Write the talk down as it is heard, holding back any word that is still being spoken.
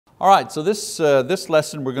All right, so this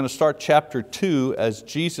lesson we're going to start chapter 2 as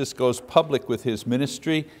Jesus goes public with His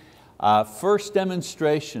ministry. First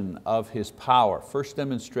demonstration of His power, first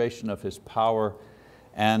demonstration of His power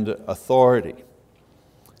and authority.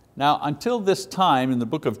 Now, until this time in the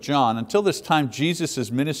book of John, until this time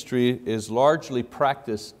Jesus' ministry is largely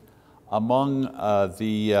practiced among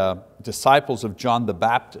the disciples of John the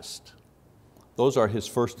Baptist. Those are His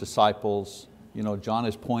first disciples. You know, John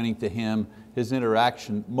is pointing to him, his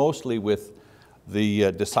interaction mostly with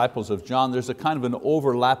the disciples of John. There's a kind of an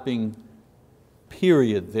overlapping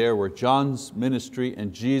period there where John's ministry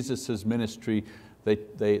and Jesus' ministry,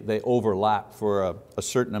 they overlap for a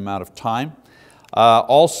certain amount of time.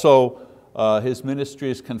 Also, his ministry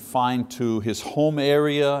is confined to his home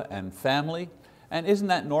area and family. And isn't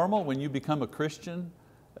that normal when you become a Christian?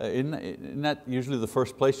 Isn't that usually the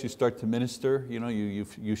first place you start to minister? You know,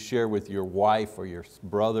 you share with your wife or your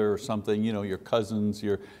brother or something, you know, your cousins,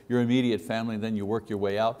 your immediate family, and then you work your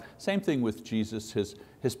way out. Same thing with Jesus.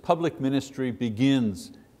 His public ministry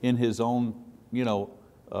begins in His own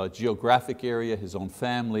geographic area, His own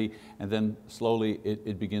family, and then slowly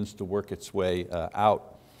it begins to work its way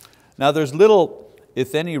out. Now there's little,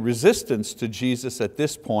 if any, resistance to Jesus at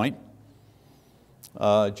this point.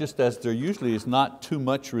 Just as there usually is not too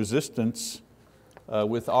much resistance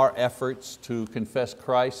with our efforts to confess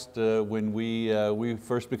Christ when we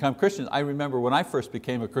first become Christians. I remember when I first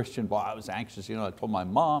became a Christian, well, I was anxious. You know, I told my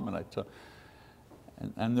mom,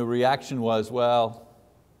 and the reaction was, well,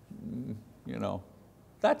 you know,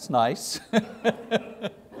 that's nice.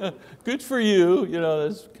 Good for you. You know,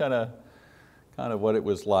 that's kind of what it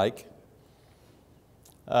was like.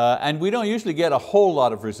 And we don't usually get a whole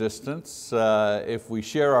lot of resistance if we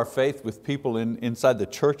share our faith with people inside the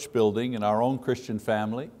church building in our own Christian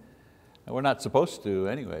family. And we're not supposed to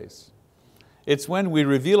anyways. It's when we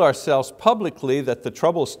reveal ourselves publicly that the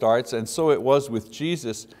trouble starts, and so it was with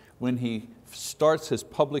Jesus when He starts His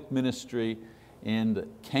public ministry in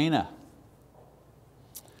Cana.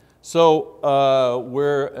 So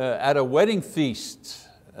we're at a wedding feast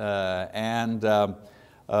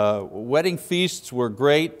wedding feasts were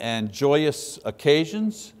great and joyous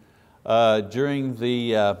occasions during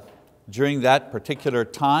that particular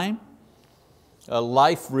time.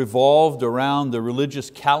 Life revolved around the religious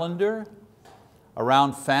calendar,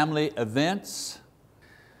 around family events.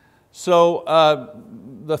 So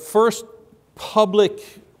the first public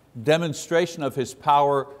demonstration of His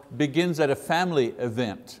power begins at a family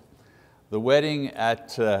event, the wedding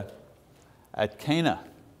at Cana.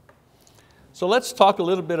 So let's talk a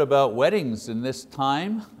little bit about weddings at this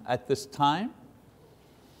time.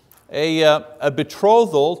 A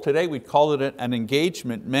betrothal, today we call it an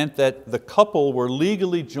engagement, meant that the couple were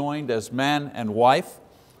legally joined as man and wife,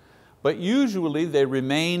 but usually they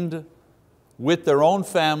remained with their own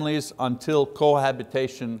families until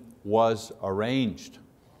cohabitation was arranged.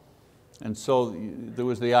 And so there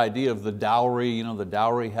was the idea of the dowry. You know, the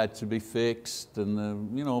dowry had to be fixed, and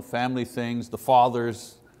the family things, the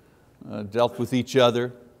fathers dealt with each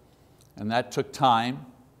other, and that took time.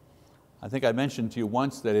 I think I mentioned to you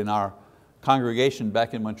once that in our congregation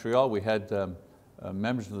back in Montreal, we had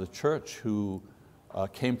members of the church who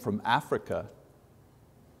came from Africa,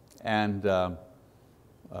 and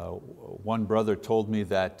one brother told me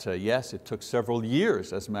that yes, it took several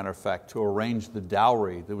years, as a matter of fact, to arrange the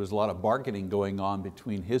dowry. There was a lot of bargaining going on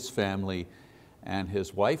between his family and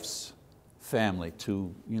his wife's family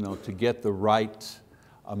to get the right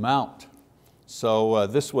amount. So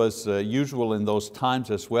this was usual in those times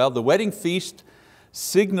as well. The wedding feast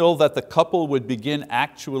signaled that the couple would begin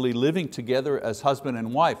actually living together as husband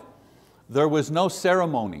and wife. There was no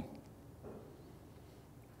ceremony.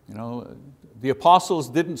 The apostles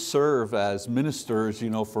didn't serve as ministers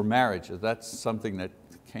for marriage. That's something that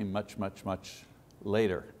came much, much, much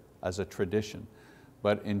later as a tradition.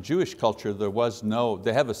 But in Jewish culture,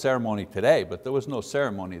 they have a ceremony today, but there was no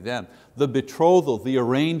ceremony then. The betrothal, the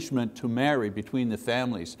arrangement to marry between the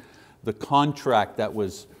families, the contract that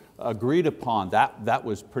was agreed upon, that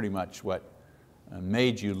was pretty much what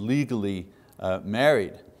made you legally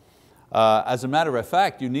married. As a matter of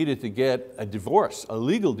fact, you needed to get a divorce, a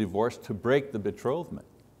legal divorce, to break the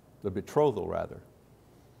betrothal rather,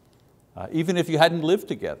 even if you hadn't lived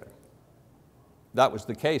together. That was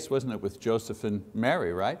the case, wasn't it, with Joseph and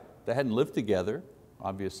Mary, right? They hadn't lived together,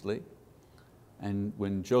 obviously. And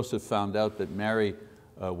when Joseph found out that Mary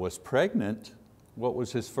was pregnant, what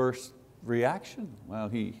was his first reaction? Well,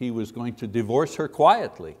 he was going to divorce her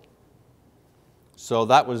quietly. So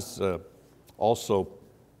that was also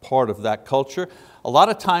part of that culture. A lot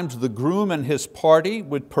of times the groom and his party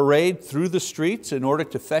would parade through the streets in order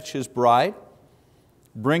to fetch his bride.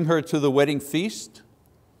 bring her to the wedding feast,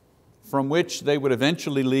 from which they would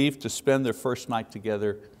eventually leave to spend their first night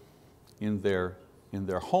together in their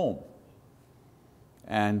home.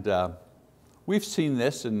 And we've seen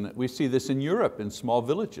this, and we see this in Europe in small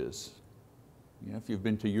villages. You know, if you've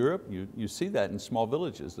been to Europe, you see that in small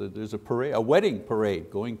villages. There's a parade, a wedding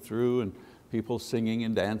parade going through, and people singing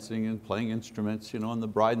and dancing and playing instruments, and the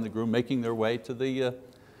bride and the groom making their way to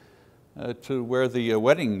where the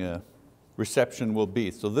wedding reception will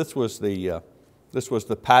be. So this was the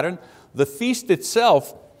pattern. The feast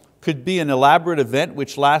itself could be an elaborate event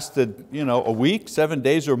which lasted a week, 7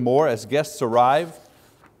 days or more as guests arrive,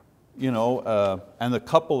 and the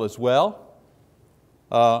couple as well.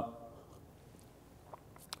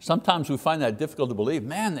 Sometimes we find that difficult to believe.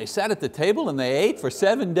 Man, they sat at the table and they ate for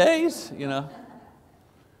 7 days.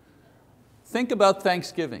 Think about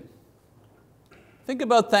Thanksgiving. Think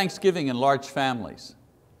about Thanksgiving in large families.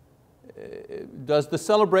 Does the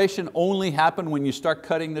celebration only happen when you start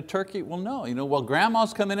cutting the turkey? Well, no.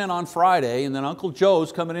 Grandma's coming in on Friday, and then Uncle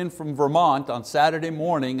Joe's coming in from Vermont on Saturday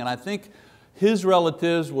morning, and I think his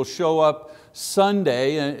relatives will show up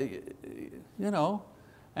Sunday,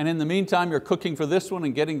 and in the meantime, you're cooking for this one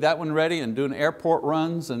and getting that one ready and doing airport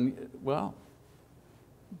runs. And well,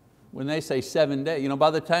 when they say 7 days,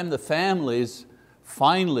 by the time the families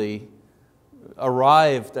finally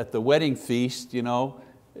arrived at the wedding feast,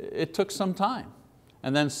 it took some time.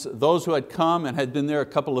 And then those who had come and had been there a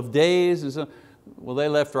couple of days, and so, well, they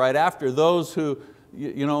left right after. Those who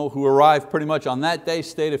arrived pretty much on that day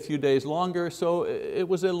stayed a few days longer. So it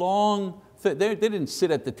was a long, they didn't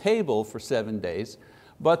sit at the table for 7 days.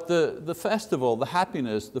 But the festival, the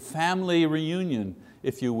happiness, the family reunion,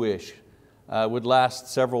 if you wish, would last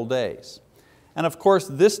several days. And of course,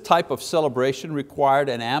 this type of celebration required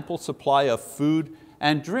an ample supply of food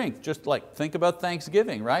and drink. Just like, think about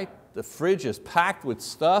Thanksgiving, right? The fridge is packed with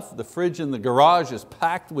stuff. The fridge in the garage is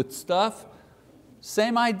packed with stuff.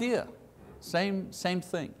 Same idea, same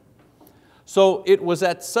thing. So it was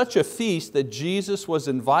at such a feast that Jesus was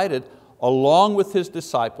invited along with His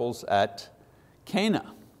disciples at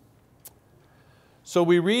Cana. So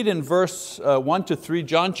we read in verse 1 to 3,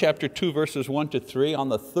 John chapter 2, verses 1 to 3, on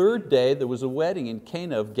the third day there was a wedding in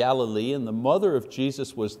Cana of Galilee, and the mother of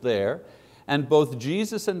Jesus was there, and both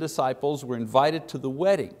Jesus and disciples were invited to the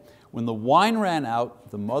wedding. When the wine ran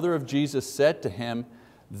out, the mother of Jesus said to him,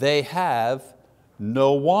 "They have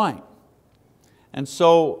no wine." And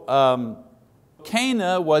so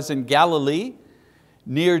Cana was in Galilee,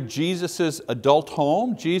 near Jesus' adult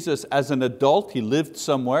home. Jesus, as an adult, He lived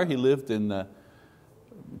somewhere. He lived in the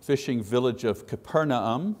fishing village of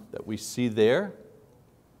Capernaum that we see there,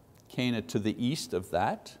 Cana to the east of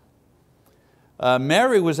that.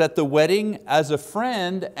 Mary was at the wedding as a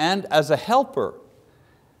friend and as a helper.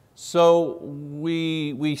 So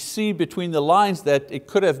we see between the lines that it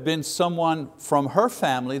could have been someone from her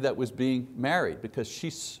family that was being married, because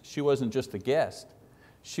she wasn't just a guest.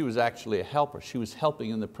 She was actually a helper. She was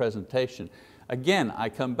helping in the presentation. Again, I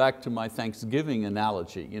come back to my Thanksgiving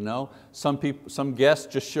analogy. Some guests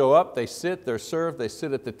just show up, they sit, they're served, they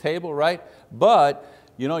sit at the table, right? But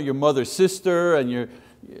your mother's sister and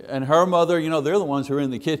her mother, they're the ones who are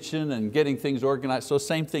in the kitchen and getting things organized. So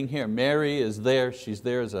same thing here. Mary is there, she's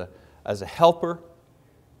there as a helper.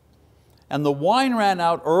 And the wine ran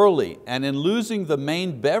out early, and in losing the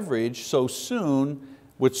main beverage so soon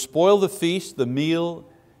would spoil the feast, the meal,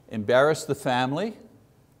 embarrass the family.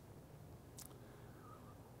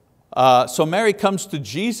 So Mary comes to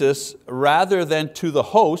Jesus rather than to the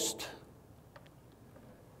host,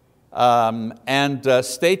 and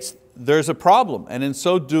states there's a problem, and in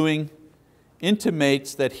so doing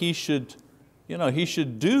intimates that he should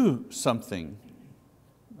do something.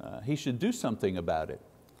 He should do something about it.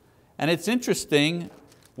 And it's interesting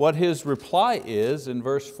what his reply is in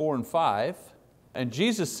verse 4 and 5. And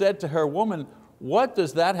Jesus said to her, "Woman, what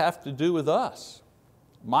does that have to do with us?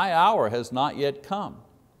 My hour has not yet come."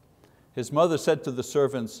 His mother said to the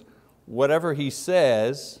servants, "Whatever he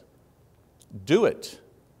says, do it."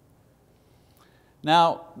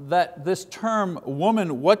 Now, this term,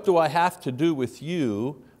 "Woman, what do I have to do with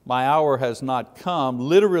you? My hour has not come,"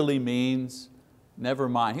 literally means, never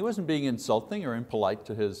mind. He wasn't being insulting or impolite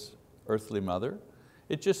to his earthly mother.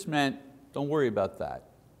 It just meant, don't worry about that.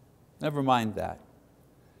 Never mind that.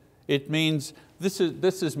 It means, this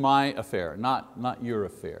is my affair, not your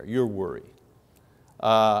affair, your worry.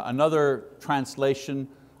 Another translation,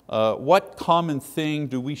 what common thing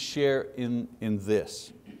do we share in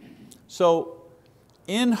this? So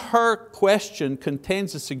in her question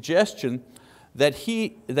contains a suggestion that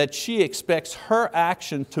she expects her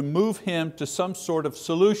action to move him to some sort of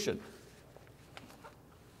solution.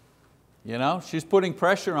 She's putting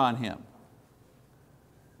pressure on him.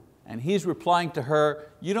 And he's replying to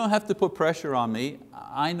her, you don't have to put pressure on me.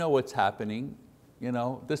 I know what's happening.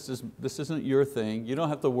 This isn't your thing. You don't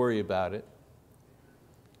have to worry about it.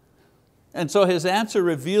 And so his answer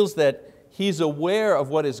reveals that he's aware of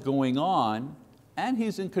what is going on and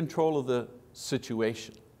he's in control of the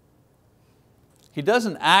situation. He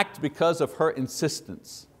doesn't act because of her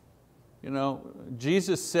insistence.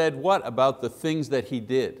 Jesus said what about the things that he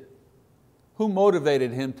did? Who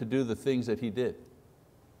motivated him to do the things that he did?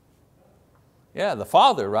 Yeah, the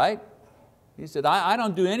Father, right? He said, I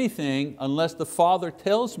don't do anything unless the Father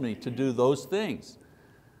tells me to do those things.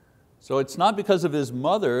 So it's not because of his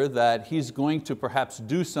mother that he's going to perhaps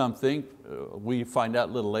do something. We find out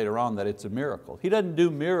a little later on that it's a miracle. He doesn't do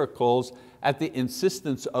miracles at the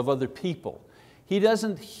insistence of other people. He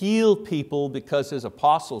doesn't heal people because his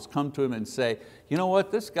apostles come to him and say, you know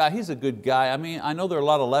what, this guy, he's a good guy. I know there are a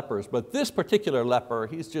lot of lepers, but this particular leper,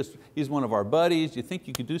 he's one of our buddies. You think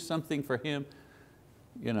you could do something for him?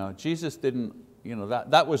 Jesus didn't,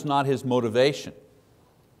 that was not his motivation.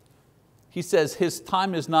 He says his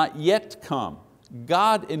time is not yet come.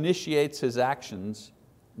 God initiates his actions,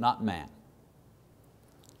 not man.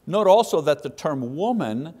 Note also that the term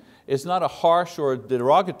woman is not a harsh or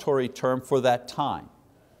derogatory term for that time.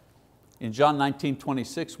 In John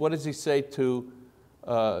 19:26, what does he say to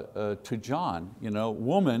John?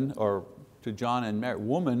 Woman, or to John and Mary,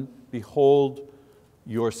 woman, behold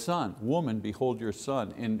your son. Woman, behold your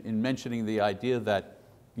son, in mentioning the idea that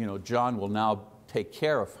John will now take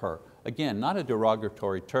care of her. Again, not a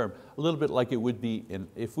derogatory term, a little bit like it would be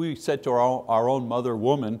if we said to our own mother,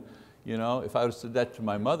 woman, if I would have said that to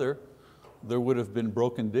my mother, there would have been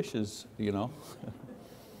broken dishes. She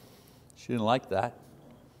didn't like that.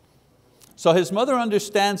 So his mother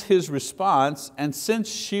understands his response, and since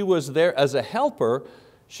she was there as a helper,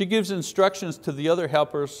 she gives instructions to the other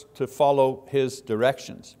helpers to follow his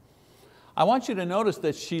directions. I want you to notice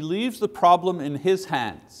that she leaves the problem in his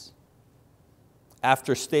hands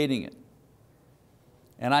after stating it.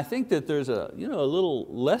 And I think that there's a little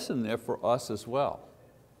lesson there for us as well.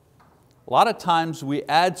 A lot of times we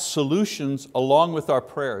add solutions along with our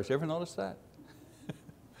prayers. You ever notice that?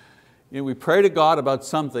 We pray to God about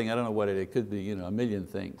something, I don't know what it could be, a million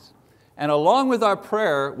things. And along with our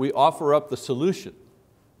prayer, we offer up the solution.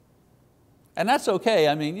 And that's okay.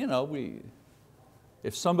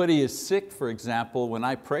 If somebody is sick, for example, when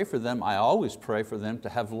I pray for them, I always pray for them to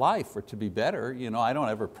have life or to be better. I don't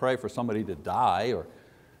ever pray for somebody to die or.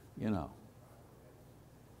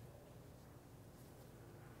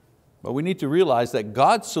 But we need to realize that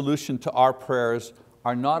God's solution to our prayers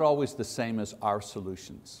are not always the same as our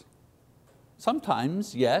solutions.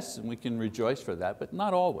 Sometimes, yes, and we can rejoice for that, but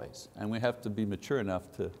not always. And we have to be mature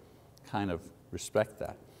enough to kind of respect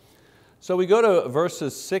that. So we go to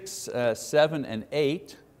verses 6, 7, and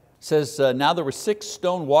 8. It says, now there were 6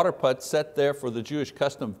 stone water pots set there for the Jewish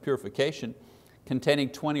custom of purification, containing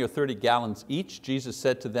 20 or 30 gallons each. Jesus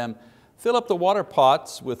said to them, fill up the water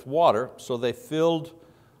pots with water. So they filled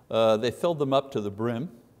them up to the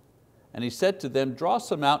brim. And he said to them, draw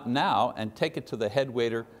some out now and take it to the head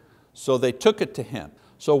waiter. So they took it to him.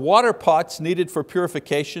 So water pots needed for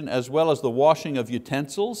purification as well as the washing of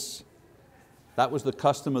utensils. That was the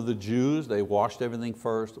custom of the Jews. They washed everything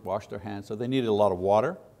first, washed their hands, so they needed a lot of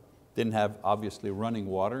water. Didn't have, obviously, running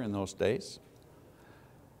water in those days.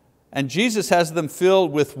 And Jesus has them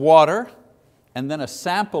filled with water, and then a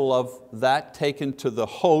sample of that taken to the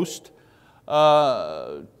host.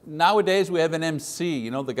 Nowadays we have an MC,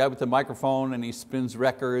 the guy with the microphone, and he spins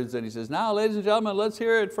records, and he says, now ladies and gentlemen, let's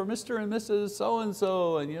hear it for Mr. and Mrs.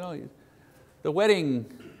 So-and-so, and the wedding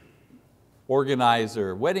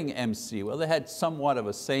organizer, wedding MC. Well, they had somewhat of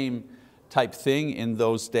a same type thing in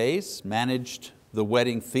those days, managed the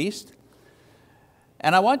wedding feast.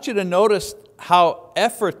 And I want you to notice how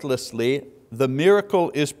effortlessly the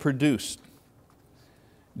miracle is produced.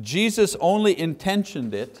 Jesus only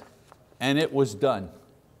intentioned it and it was done.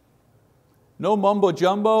 No mumbo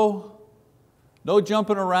jumbo, no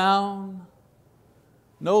jumping around,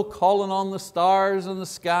 no calling on the stars in the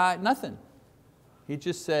sky, nothing. He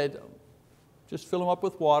just said, just fill them up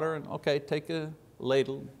with water and okay, take a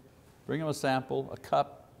ladle, bring them a sample, a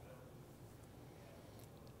cup.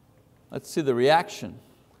 Let's see the reaction.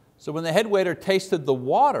 So when the head waiter tasted the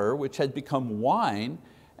water, which had become wine,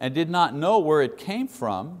 and did not know where it came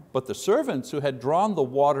from, but the servants who had drawn the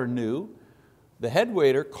water knew, the head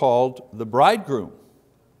waiter called the bridegroom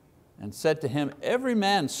and said to him, every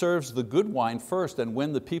man serves the good wine first, and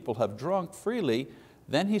when the people have drunk freely,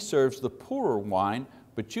 then he serves the poorer wine,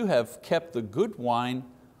 but you have kept the good wine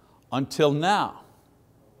until now.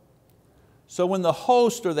 So when the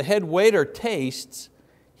host or the head waiter tastes,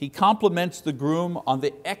 he compliments the groom on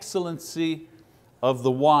the excellency of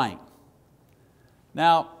the wine.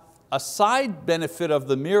 Now, a side benefit of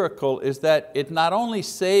the miracle is that it not only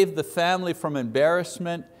saved the family from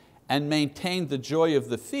embarrassment and maintained the joy of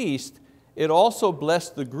the feast, it also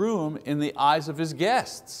blessed the groom in the eyes of his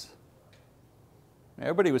guests.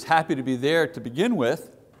 Everybody was happy to be there to begin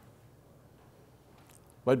with,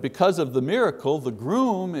 but because of the miracle, the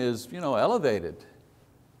groom is elevated.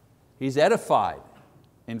 He's edified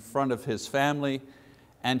in front of his family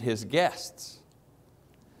and his guests.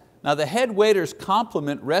 Now the head waiter's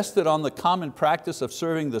compliment rested on the common practice of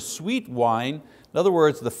serving the sweet wine, in other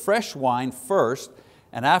words, the fresh wine first,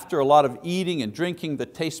 and after a lot of eating and drinking, the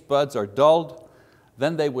taste buds are dulled.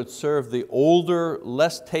 Then they would serve the older,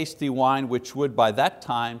 less tasty wine, which would by that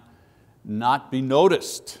time not be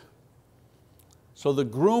noticed. So the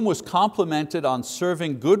groom was complimented on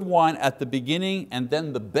serving good wine at the beginning and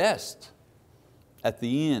then the best at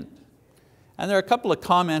the end. And there are a couple of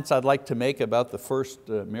comments I'd like to make about the first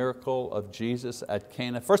miracle of Jesus at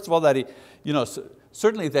Cana. First of all, that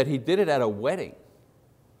certainly that He did it at a wedding.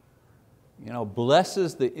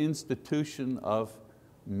 Blesses the institution of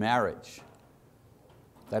marriage.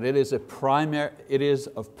 That it is of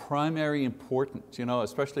primary importance,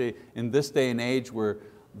 especially in this day and age where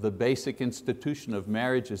the basic institution of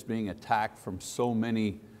marriage is being attacked from so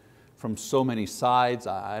many sides.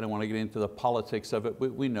 I don't want to get into the politics of it.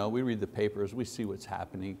 We know, we read the papers, we see what's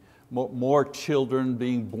happening. More children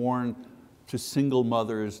being born to single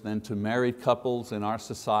mothers than to married couples in our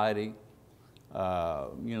society.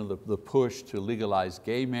 The push to legalize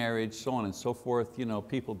gay marriage, so on and so forth,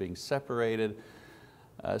 people being separated.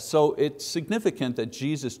 So it's significant that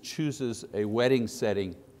Jesus chooses a wedding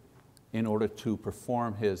setting in order to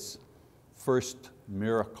perform His first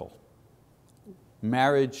miracle.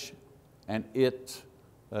 Marriage and its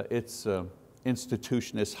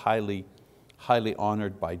institution is highly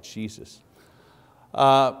honored by Jesus.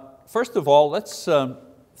 First of all, let's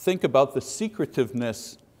think about the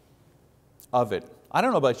secretiveness of it. I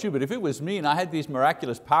don't know about you, but if it was me and I had these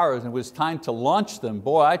miraculous powers and it was time to launch them,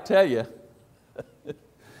 boy, I tell you,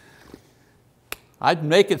 I'd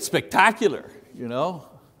make it spectacular,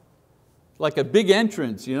 like a big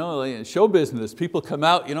entrance, like show business. People come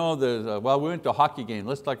out, we went to a hockey game.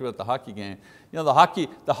 Let's talk about the hockey game.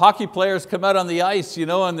 The hockey players come out on the ice,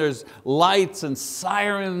 and there's lights and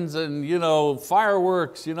sirens and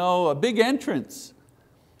fireworks, a big entrance.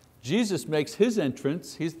 Jesus makes His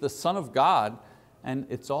entrance. He's the Son of God, and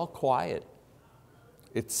it's all quiet.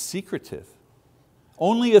 It's secretive.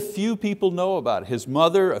 Only a few people know about it. His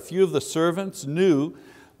mother, a few of the servants knew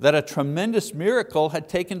that a tremendous miracle had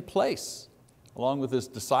taken place along with His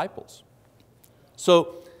disciples.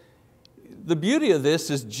 So the beauty of this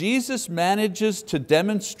is Jesus manages to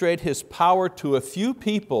demonstrate His power to a few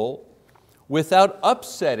people without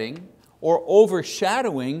upsetting or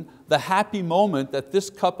overshadowing the happy moment that this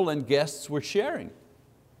couple and guests were sharing.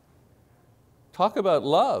 Talk about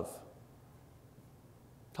love.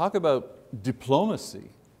 Talk about diplomacy.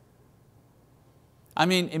 I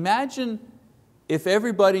mean, imagine if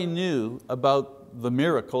everybody knew about the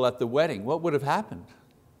miracle at the wedding, what would have happened?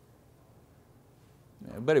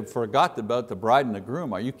 Everybody forgot about the bride and the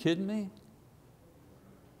groom. Are you kidding me?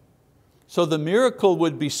 So the miracle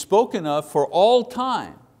would be spoken of for all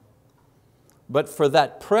time. But for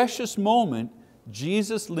that precious moment,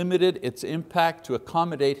 Jesus limited its impact to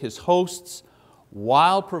accommodate His hosts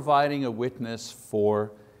while providing a witness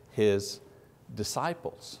for His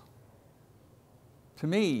disciples. To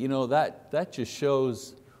me, that just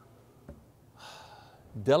shows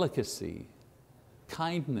delicacy,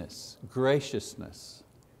 kindness, graciousness.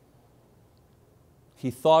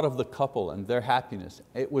 He thought of the couple and their happiness.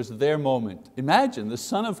 It was their moment. Imagine the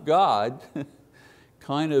Son of God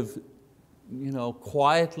kind of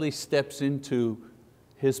quietly steps into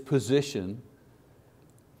His position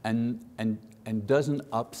and doesn't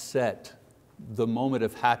upset the moment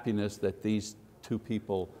of happiness that these two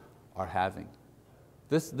people are having.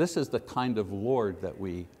 This is the kind of Lord that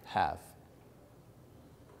we have.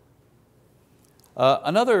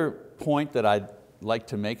 Another point that I'd like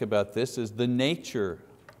to make about this is the nature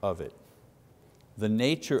of it. The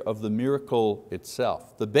nature of the miracle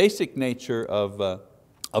itself. The basic nature of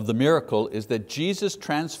the miracle is that Jesus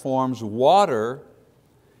transforms water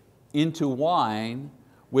into wine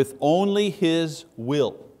with only His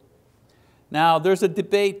will. Now there's a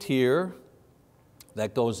debate here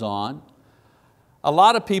that goes on. A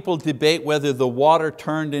lot of people debate whether the water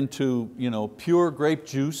turned into pure grape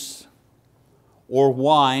juice or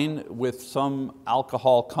wine with some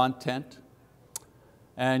alcohol content.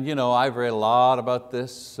 And I've read a lot about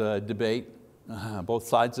this debate, both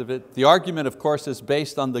sides of it. The argument, of course, is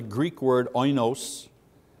based on the Greek word oinos,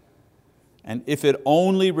 and if it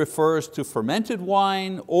only refers to fermented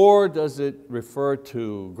wine, or does it refer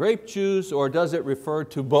to grape juice, or does it refer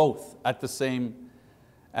to both at the same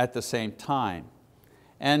time?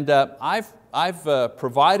 And I've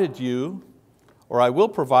provided you, or I will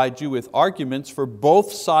provide you with arguments for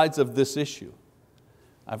both sides of this issue.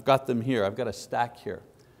 I've got them here, I've got a stack here.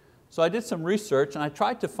 So I did some research and I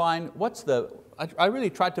tried to find, I really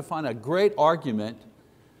tried to find a great argument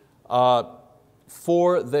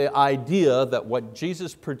for the idea that what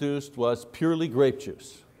Jesus produced was purely grape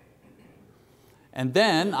juice. And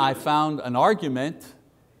then I found an argument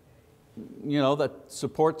that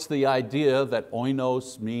supports the idea that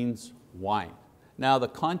oinos means wine. Now the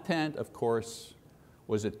content, of course,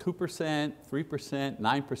 was it 2%, 3%,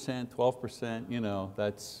 9%, 12%?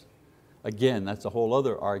 That's a whole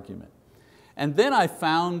other argument. And then I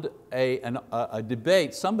found a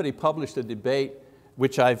debate, somebody published a debate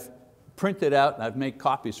which I've printed out and I've made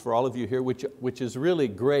copies for all of you here, which is really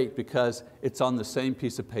great because it's on the same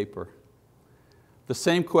piece of paper. The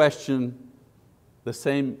same question, the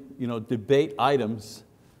same debate items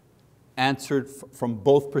answered from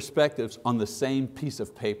both perspectives on the same piece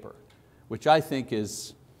of paper, which I think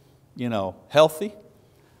is healthy.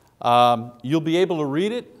 You'll be able to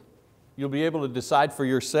read it. You'll be able to decide for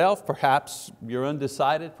yourself. Perhaps you're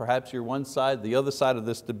undecided. Perhaps you're one side, the other side of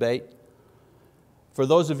this debate. For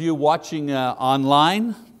those of you watching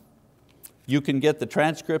online, you can get the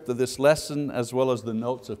transcript of this lesson as well as the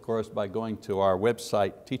notes, of course, by going to our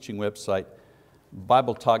website, teaching website,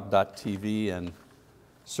 BibleTalk.tv, and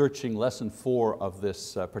searching lesson 4 of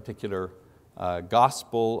this particular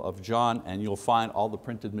Gospel of John, and you'll find all the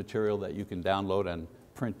printed material that you can download and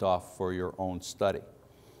print off for your own study.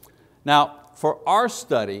 Now, for our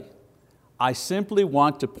study, I simply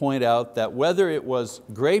want to point out that whether it was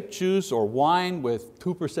grape juice or wine with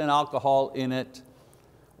 2% alcohol in it,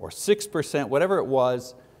 or 6%, whatever it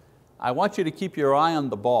was, I want you to keep your eye on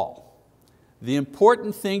the ball. The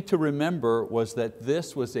important thing to remember was that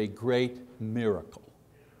this was a great miracle.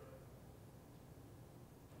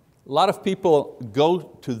 A lot of people go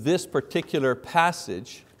to this particular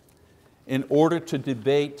passage in order to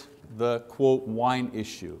debate the, quote, wine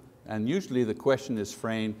issue. And usually the question is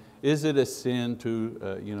framed, is it a sin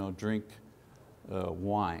to drink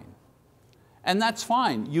wine? And that's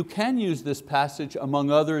fine. You can use this passage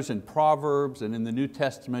among others in Proverbs and in the New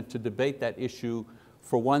Testament to debate that issue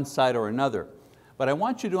for one side or another. But I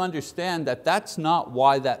want you to understand that that's not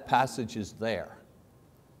why that passage is there.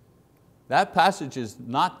 That passage is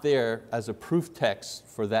not there as a proof text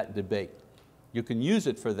for that debate. You can use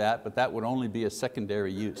it for that, but that would only be a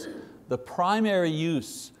secondary use. The primary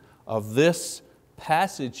use of this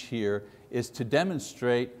passage here is to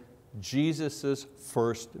demonstrate Jesus'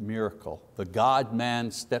 first miracle. The God-man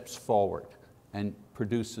steps forward and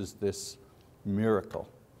produces this miracle.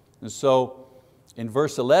 And so in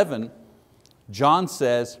verse 11, John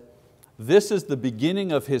says, this is the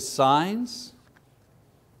beginning of his signs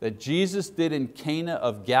that Jesus did in Cana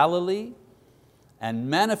of Galilee and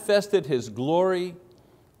manifested his glory,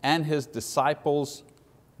 and his disciples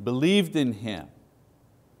believed in him.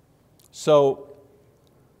 So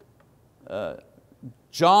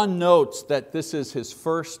John notes that this is his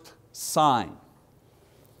first sign.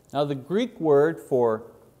 Now the Greek word for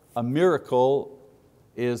a miracle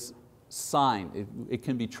is sign. It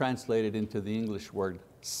can be translated into the English word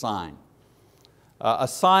sign. A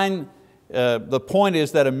sign, the point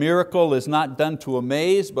is that a miracle is not done to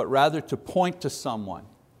amaze, but rather to point to someone.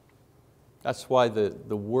 That's why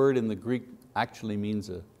the word in the Greek actually means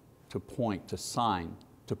to point, to sign,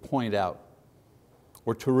 to point out,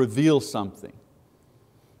 or to reveal something.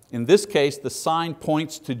 In this case, the sign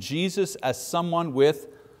points to Jesus as someone with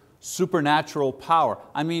supernatural power.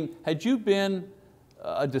 I mean, had you been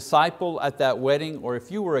a disciple at that wedding, or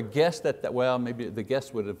if you were a guest at that, well, maybe the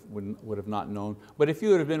guest would have not known, but if you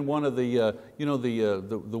would have been one of the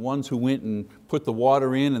ones who went and put the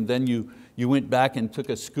water in, and then you went back and took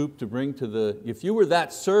a scoop to bring to the, if you were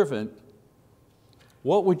that servant,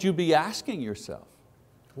 what would you be asking yourself?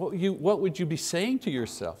 What would you be saying to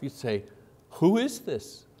yourself? You'd say, who is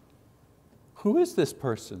this? Who is this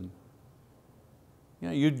person?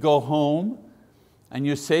 You'd go home and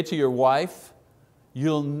you say to your wife,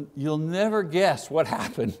 you'll never guess what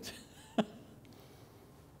happened.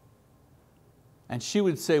 And she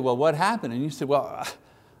would say, well, what happened? And you say, well,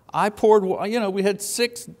 I poured, we had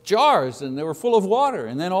 6 jars and they were full of water,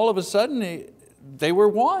 and then all of a sudden they were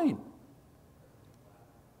wine.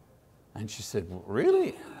 And she said,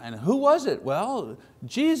 really? And who was it? Well,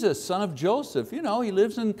 Jesus, son of Joseph. You know, he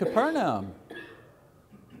lives in Capernaum.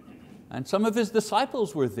 And some of his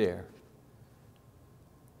disciples were there.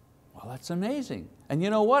 Well, that's amazing. And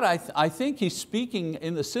you know what? I think he's speaking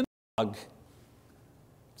in the synagogue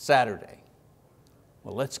Saturday.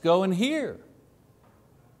 Well, let's go and hear.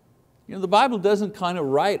 You know, the Bible doesn't kind of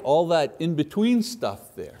write all that in-between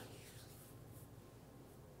stuff there.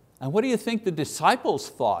 And what do you think the disciples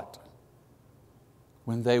thought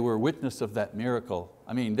when they were witness of that miracle?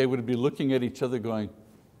 I mean, they would be looking at each other going,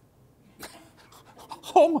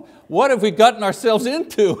 oh, what have we gotten ourselves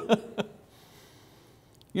into?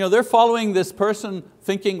 You know, they're following this person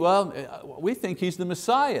thinking, well, we think he's the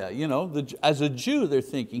Messiah. You know, as a Jew, they're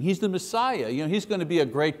thinking he's the Messiah. You know, he's going to be a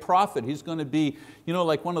great prophet. He's going to be, you know,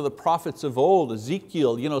 like one of the prophets of old,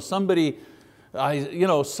 Ezekiel, you know, somebody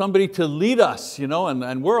to lead us, you know,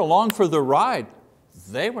 and we're along for the ride.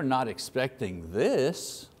 They were not expecting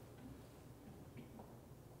this.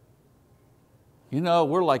 You know,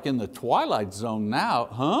 we're like in the twilight zone now,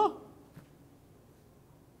 huh?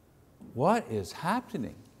 What is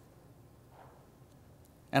happening?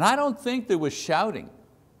 And I don't think there was shouting.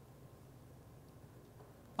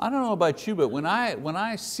 I don't know about you, but when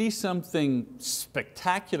I see something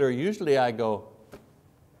spectacular, usually I go,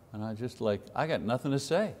 and I just like, I got nothing to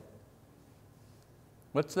say.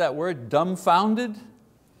 What's that word? Dumbfounded?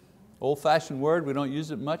 Old-fashioned word, we don't use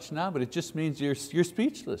it much now, but it just means you're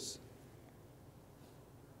speechless.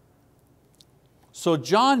 So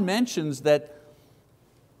John mentions that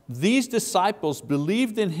these disciples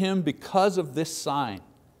believed in Him because of this sign.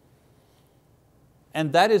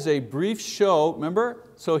 And that is a brief show, remember?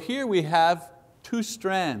 So here we have two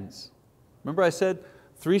strands. Remember I said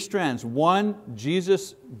 3 strands. One,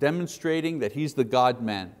 Jesus demonstrating that He's the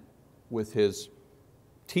God-man with His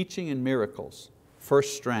teaching and miracles.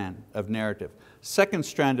 First strand of narrative. Second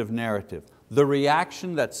strand of narrative, the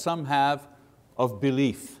reaction that some have of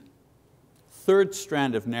belief. Third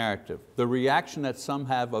strand of narrative, the reaction that some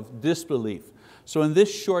have of disbelief. So in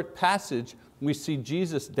this short passage, we see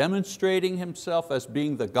Jesus demonstrating Himself as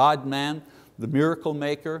being the God-man, the miracle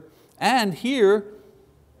maker. And here,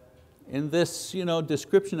 in this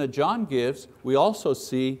description that John gives, we also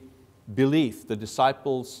see belief. The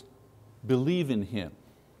disciples believe in Him.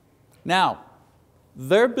 Now,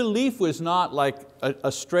 their belief was not like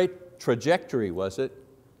a straight trajectory, was it?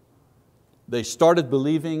 They started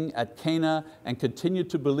believing at Cana and continued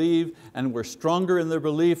to believe and were stronger in their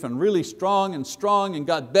belief and really strong and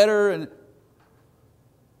got better. And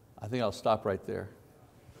I think I'll stop right there.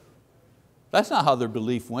 That's not how their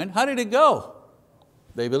belief went. How did it go?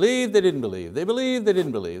 They believed, they didn't believe. They believed, they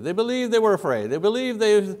didn't believe. They believed, they were afraid. They believed,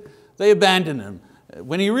 they abandoned Him.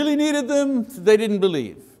 When He really needed them, they didn't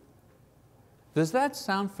believe. Does that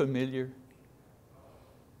sound familiar?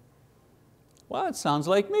 Well, it sounds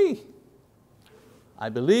like me. I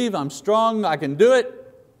believe, I'm strong, I can do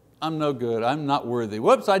it. I'm no good, I'm not worthy.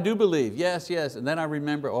 Whoops, I do believe, yes, yes. And then I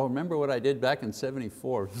remember, oh, remember what I did back in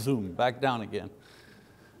 '74, zoom, back down again.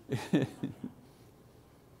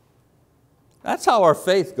 That's how our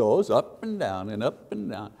faith goes, up and down and up and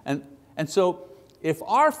down. And so if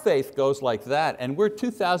our faith goes like that and we're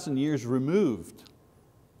 2,000 years removed,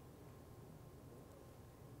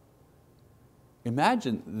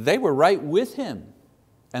 imagine, they were right with Him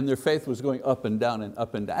and their faith was going up and down and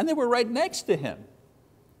up and down. And they were right next to Him.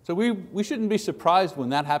 So we shouldn't be surprised when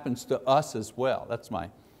that happens to us as well. That's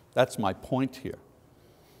my point here.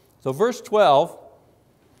 So verse 12,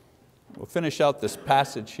 we'll finish out this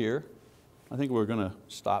passage here. I think we're going to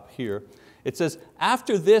stop here. It says,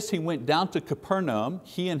 after this He went down to Capernaum,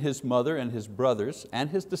 He and His mother and His brothers and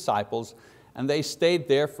His disciples, and they stayed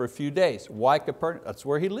there for a few days. Why Capernaum? That's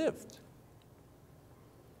where He lived.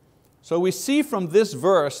 So we see from this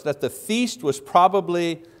verse that the feast was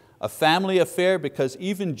probably a family affair because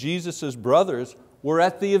even Jesus' brothers were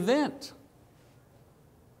at the event.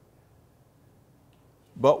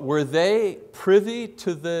 But were they privy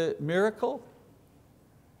to the miracle?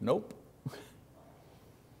 Nope.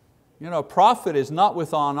 A prophet is not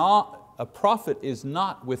without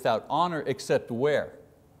honor except where?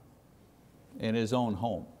 In his own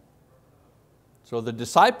home. So the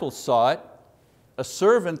disciples saw it. A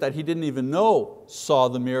servant that he didn't even know saw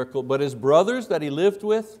the miracle, but his brothers that he lived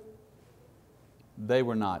with, they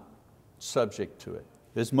were not subject to it.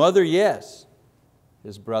 His mother, yes.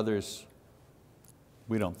 His brothers,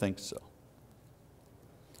 we don't think so.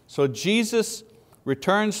 So Jesus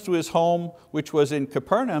returns to His home, which was in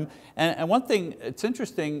Capernaum. And one thing, it's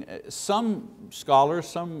interesting, some scholars,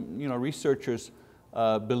 some researchers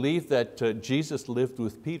believe that Jesus lived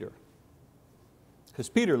with Peter. because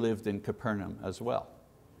Peter lived in Capernaum as well.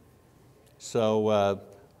 So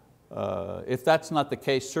if that's not the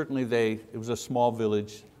case, certainly it was a small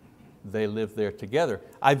village, they lived there together.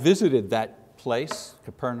 I visited that place,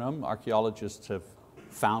 Capernaum, archaeologists have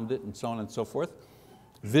found it and so on and so forth.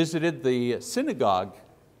 Visited the synagogue,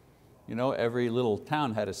 every little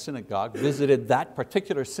town had a synagogue, visited that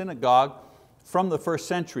particular synagogue from the first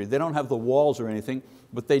century. They don't have the walls or anything,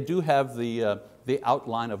 but they do have the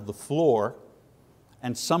outline of the floor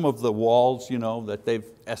and some of the walls that they've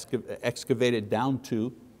excavated down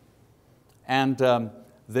to, and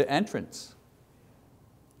the entrance.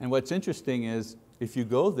 And what's interesting is if you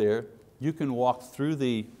go there, you can walk through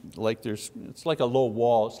it's like a low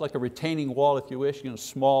wall, it's like a retaining wall if you wish,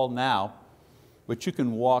 small now, but you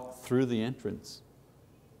can walk through the entrance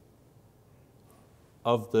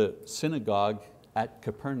of the synagogue at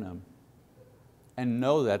Capernaum and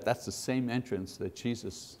know that that's the same entrance that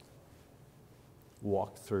Jesus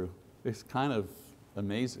walked through. It's kind of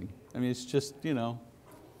amazing. I mean, it's just,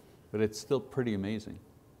 but it's still pretty amazing.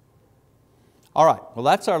 All right, well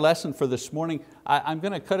that's our lesson for this morning. I'm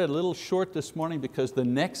going to cut it a little short this morning because the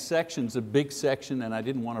next section's a big section and I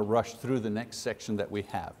didn't want to rush through the next section that we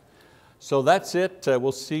have. So that's it.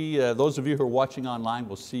 We'll see, those of you who are watching online,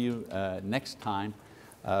 we'll see you next time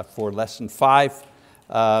for lesson 5.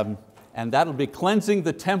 And that'll be cleansing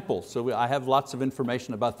the temple. So I have lots of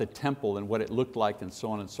information about the temple and what it looked like and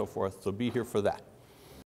so on and so forth. So be here for that.